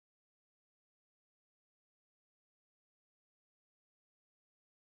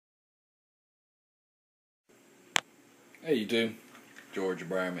Hey YouTube, George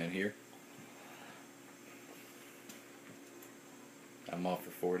Briarman here. I'm off for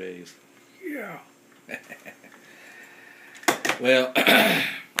 4 days. Yeah. Well,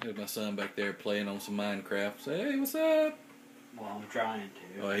 there's my son back there playing on some Minecraft. Say, hey, what's up? Well, I'm trying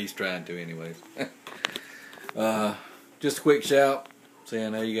to. Well, he's trying to anyways. Just a quick shout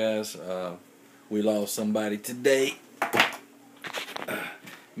saying, hey you guys, we lost somebody today.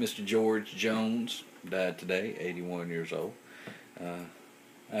 Mr. George Jones died today, 81 years old.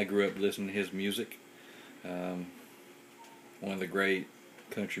 I grew up listening to his music. One of the great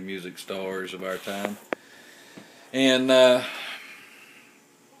country music stars of our time. And,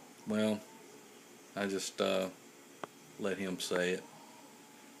 well, I just let him say it.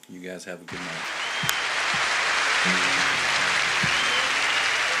 You guys have a good night.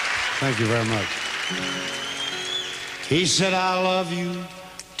 Thank you very much. He said, I love you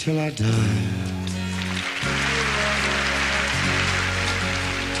till I die.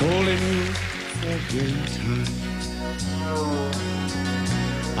 Told him for good time.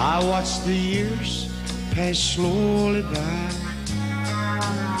 I watched the years pass slowly by.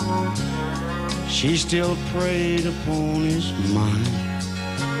 She still preyed upon his mind.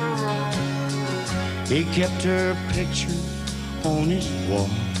 He kept her picture on his wall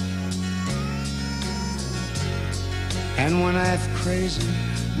and went half crazy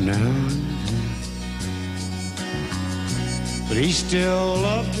now and then. But he still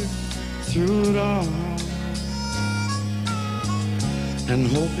loved her through it all, and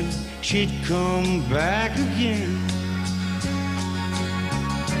hoping she'd come back again.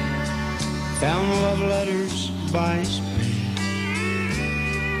 Found love letters by his bed,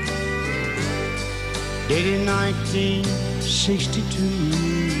 dated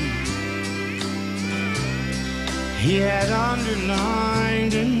 1962. He had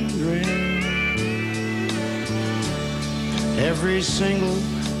underlined in red every single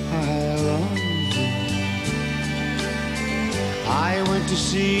I love you. I went to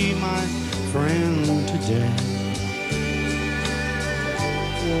see my friend today.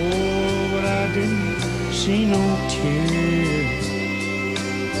 Oh, but I didn't see no tears.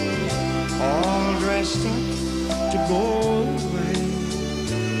 All dressed up to go away.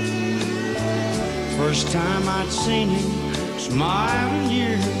 First time I'd seen him smile in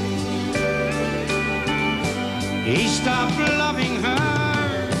years. He stopped loving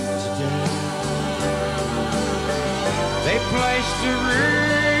her today. They placed a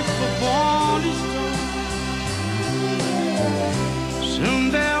wreath upon his door. Soon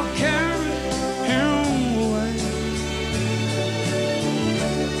they'll carry him away.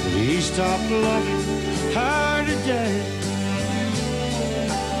 But he stopped loving her today.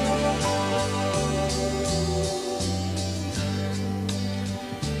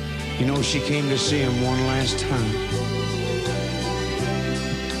 You know, she came to see him one last time.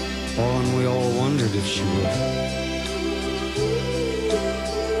 Oh, and we all wondered if she would.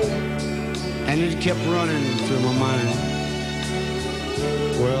 And it kept running through my mind.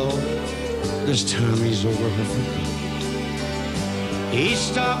 Well, this time he's over her for good. He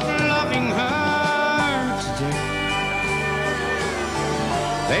stopped loving her today.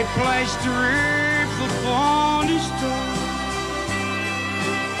 They placed a wreath upon his door,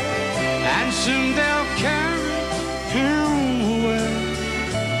 and soon they'll carry him away.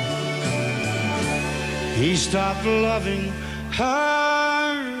 He stopped loving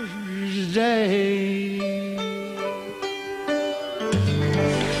her today.